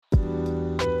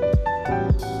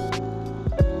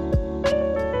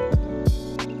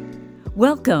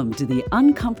Welcome to the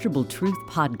Uncomfortable Truth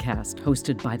podcast,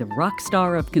 hosted by the rock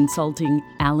star of consulting,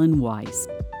 Alan Weiss.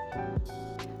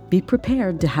 Be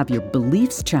prepared to have your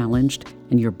beliefs challenged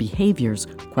and your behaviors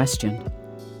questioned.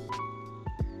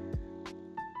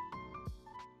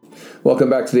 Welcome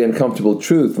back to the Uncomfortable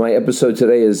Truth. My episode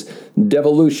today is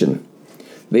Devolution,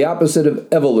 the opposite of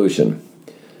evolution.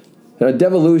 Now,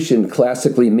 devolution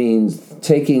classically means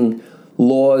taking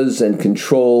laws and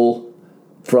control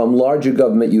from larger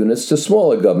government units to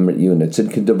smaller government units.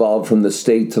 It can devolve from the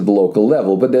state to the local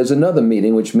level. But there's another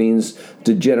meaning which means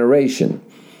degeneration.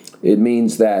 It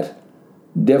means that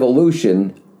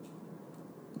devolution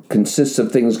consists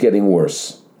of things getting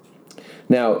worse.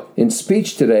 Now, in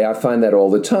speech today, I find that all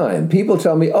the time. People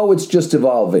tell me, oh, it's just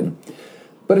evolving.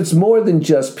 But it's more than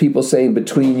just people saying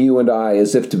between you and I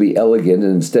as if to be elegant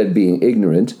and instead being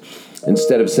ignorant,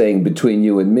 instead of saying between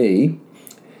you and me.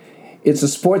 It's a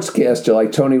sportscaster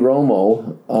like Tony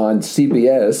Romo on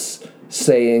CBS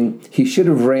saying he should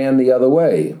have ran the other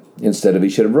way instead of he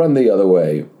should have run the other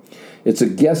way. It's a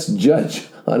guest judge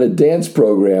on a dance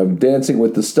program, Dancing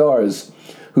with the Stars,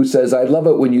 who says, I love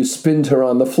it when you spinned her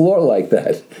on the floor like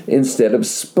that instead of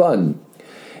spun.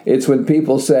 It's when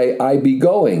people say, I be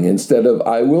going instead of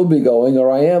I will be going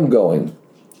or I am going.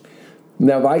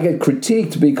 Now, if I get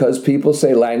critiqued because people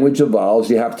say language evolves,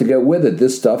 you have to get with it.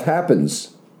 This stuff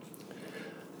happens.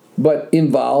 But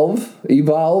evolve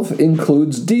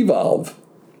includes devolve.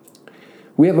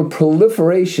 We have a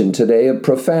proliferation today of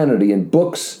profanity in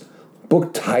books,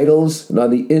 book titles, and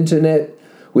on the internet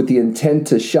with the intent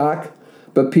to shock,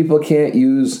 but people can't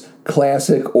use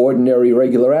classic, ordinary,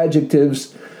 regular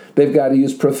adjectives. They've got to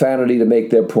use profanity to make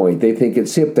their point. They think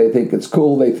it's hip, they think it's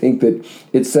cool, they think that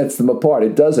it sets them apart.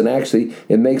 It doesn't actually.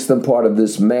 It makes them part of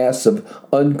this mass of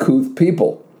uncouth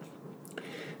people.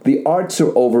 The arts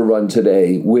are overrun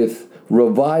today with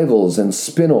revivals and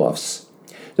spinoffs.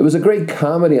 There was a great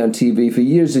comedy on TV for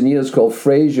years and years called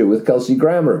Frasier with Kelsey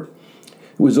Grammer.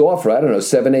 It was off for,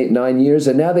 7, 8, 9 years,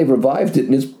 and now they've revived it,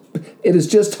 and it is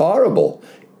just horrible.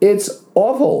 It's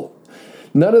awful.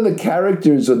 None of the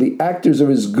characters or the actors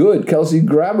are as good. Kelsey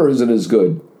Grammer isn't as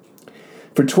good.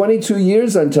 For 22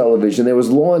 years on television, there was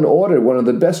Law & Order, one of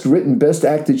the best written, best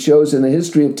acted shows in the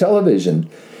history of television.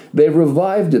 They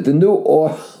revived it. The new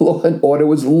Law & Order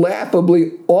was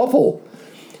laughably awful.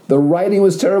 The writing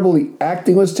was terrible. The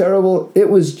acting was terrible. It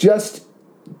was just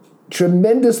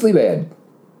tremendously bad.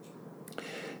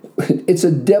 It's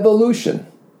a devolution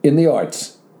in the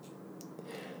arts.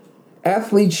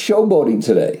 Athletes showboating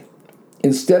today,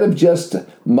 instead of just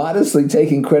modestly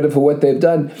taking credit for what they've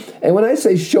done. And when I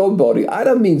say showboating, I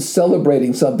don't mean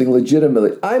celebrating something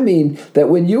legitimately. I mean that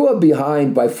when you are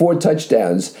behind by 4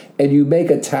 touchdowns and you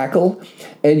make a tackle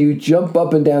and you jump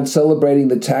up and down celebrating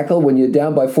the tackle when you're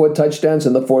down by 4 touchdowns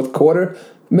in the fourth quarter,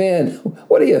 man,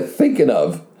 what are you thinking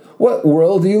of? What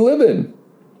world do you live in?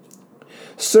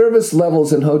 Service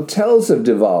levels in hotels have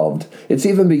devolved. It's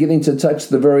even beginning to touch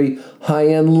the very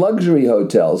high-end luxury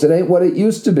hotels. It ain't what it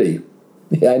used to be.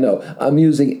 Yeah, I know. I'm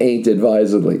using ain't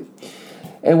advisedly.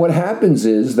 And what happens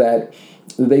is that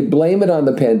they blame it on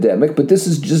the pandemic, but this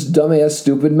is just dumbass,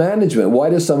 stupid management. Why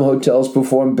do some hotels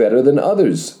perform better than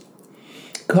others?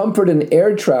 Comfort in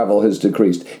air travel has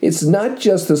decreased. It's not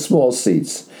just the small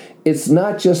seats. It's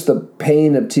not just the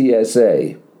pain of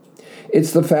TSA.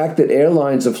 It's the fact that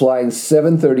airlines are flying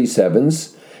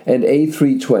 737s and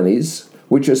A320s,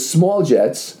 which are small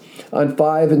jets, on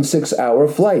 5 and 6 hour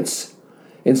flights,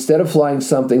 instead of flying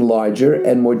something larger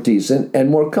and more decent and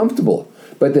more comfortable.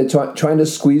 But they're trying to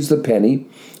squeeze the penny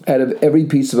out of every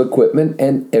piece of equipment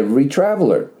and every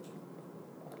traveler.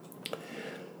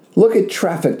 Look at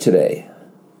traffic today.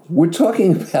 We're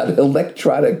talking about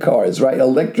electronic cars, right?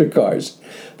 Electric cars.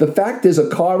 The fact is, a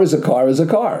car is a car is a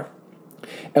car.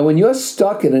 And when you're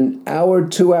stuck in an hour,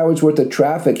 2 hours worth of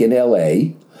traffic in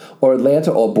LA or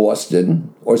Atlanta or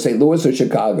Boston or St. Louis or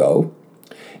Chicago,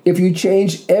 if you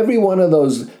change every one of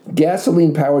those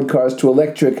gasoline-powered cars to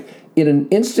electric in an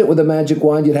instant with a magic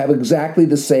wand, you'd have exactly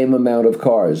the same amount of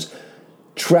cars.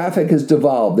 Traffic has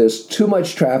devolved. There's too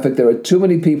much traffic. There are too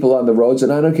many people on the roads,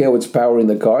 and I don't care what's powering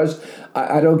the cars.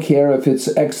 I don't care if it's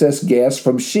excess gas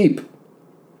from sheep.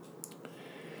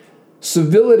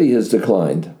 Civility has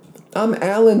declined. I'm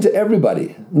Alan to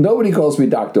everybody. Nobody calls me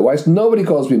Dr. Weiss. Nobody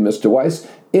calls me Mr. Weiss.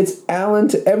 It's Alan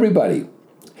to everybody.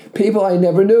 People I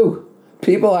never knew.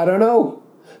 People I don't know.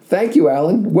 Thank you,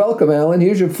 Alan. Welcome, Alan.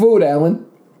 Here's your food, Alan.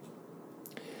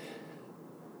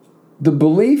 The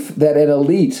belief that an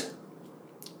elite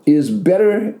is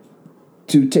better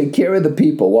to take care of the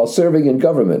people while serving in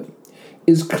government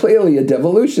is clearly a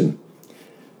devolution.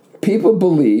 People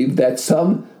believe that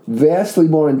some vastly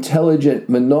more intelligent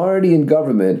minority in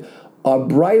government are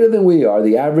brighter than we are,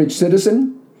 the average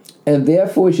citizen, and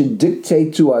therefore should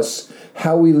dictate to us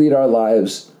how we lead our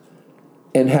lives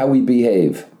and how we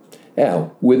behave.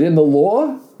 Now, within the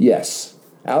law, yes.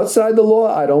 Outside the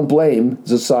law, I don't blame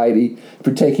society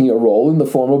for taking a role in the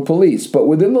form of police. But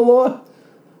within the law,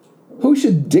 who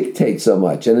should dictate so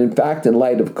much? And in fact, in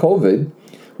light of COVID,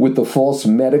 with the false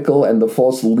medical and the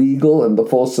false legal and the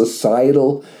false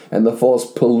societal and the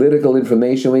false political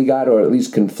information we got, or at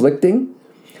least conflicting,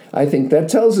 I think that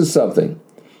tells us something.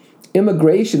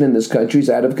 Immigration in this country is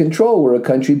out of control. We're a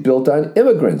country built on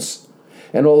immigrants.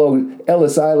 And although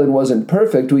Ellis Island wasn't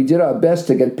perfect, we did our best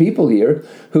to get people here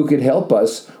who could help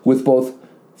us with both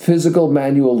physical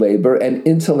manual labor and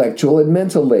intellectual and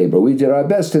mental labor. We did our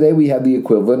best. Today we have the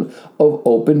equivalent of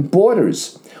open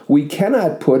borders. We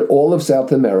cannot put all of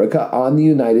South America on the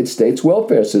United States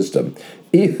welfare system.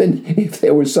 Even if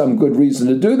there was some good reason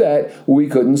to do that, we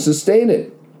couldn't sustain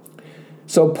it.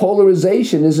 So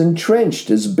polarization is entrenched,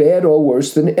 is bad or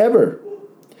worse than ever.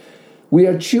 We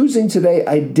are choosing today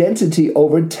identity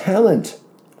over talent.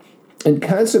 And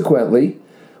consequently,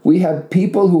 we have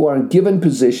people who are given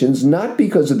positions not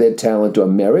because of their talent or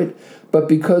merit, but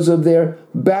because of their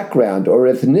background or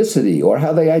ethnicity or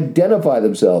how they identify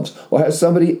themselves or how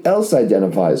somebody else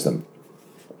identifies them.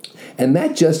 And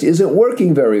that just isn't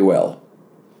working very well.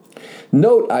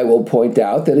 Note, I will point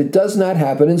out, that it does not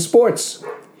happen in sports.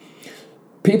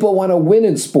 People want to win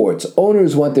in sports.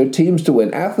 Owners want their teams to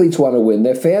win. Athletes want to win.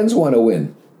 Their fans want to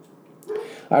win.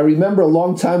 I remember a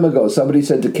long time ago, somebody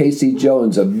said to Casey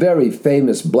Jones, a very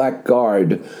famous black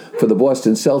guard for the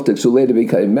Boston Celtics, who later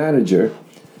became manager,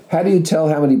 how do you tell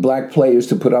how many black players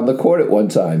to put on the court at one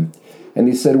time? And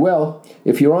he said, well,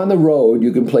 if you're on the road,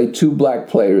 you can play 2 black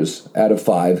players out of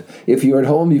 5. If you're at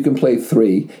home, you can play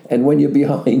 3. And when you're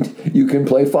behind, you can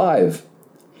play 5.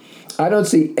 I don't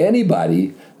see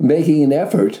anybody making an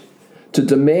effort to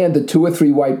demand that 2 or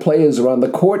 3 white players are on the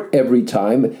court every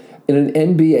time in an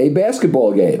NBA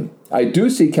basketball game. I do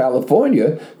see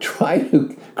California try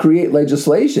to create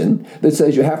legislation that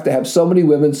says you have to have so many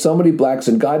women, so many blacks,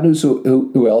 and God knows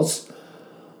who else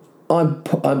on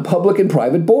public and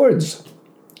private boards.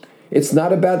 It's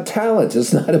not about talent.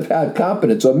 It's not about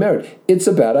competence or merit. It's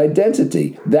about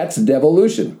identity. That's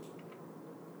devolution.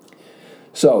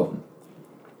 So,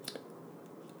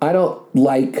 I don't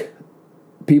like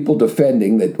people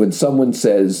defending that when someone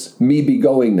says, me be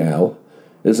going now,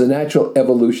 there's a natural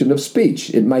evolution of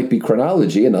speech. It might be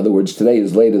chronology. In other words, today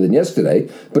is later than yesterday,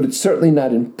 but it's certainly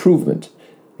not improvement.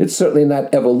 It's certainly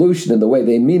not evolution in the way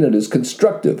they mean it as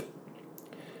constructive.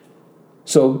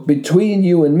 So between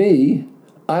you and me,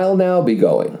 I'll now be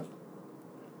going.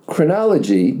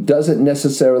 Chronology doesn't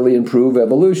necessarily improve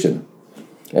evolution.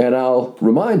 And I'll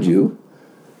remind you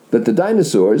that the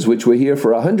dinosaurs, which were here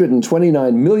for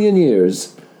 129 million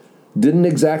years, didn't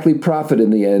exactly profit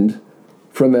in the end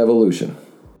from evolution.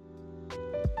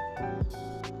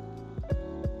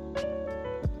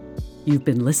 You've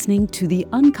been listening to The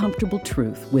Uncomfortable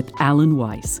Truth with Alan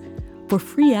Weiss. For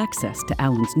free access to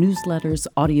Alan's newsletters,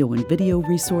 audio and video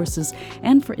resources,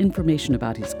 and for information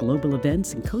about his global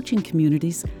events and coaching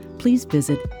communities, please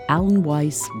visit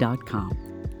alanweiss.com.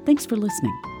 Thanks for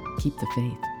listening. Keep the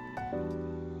faith.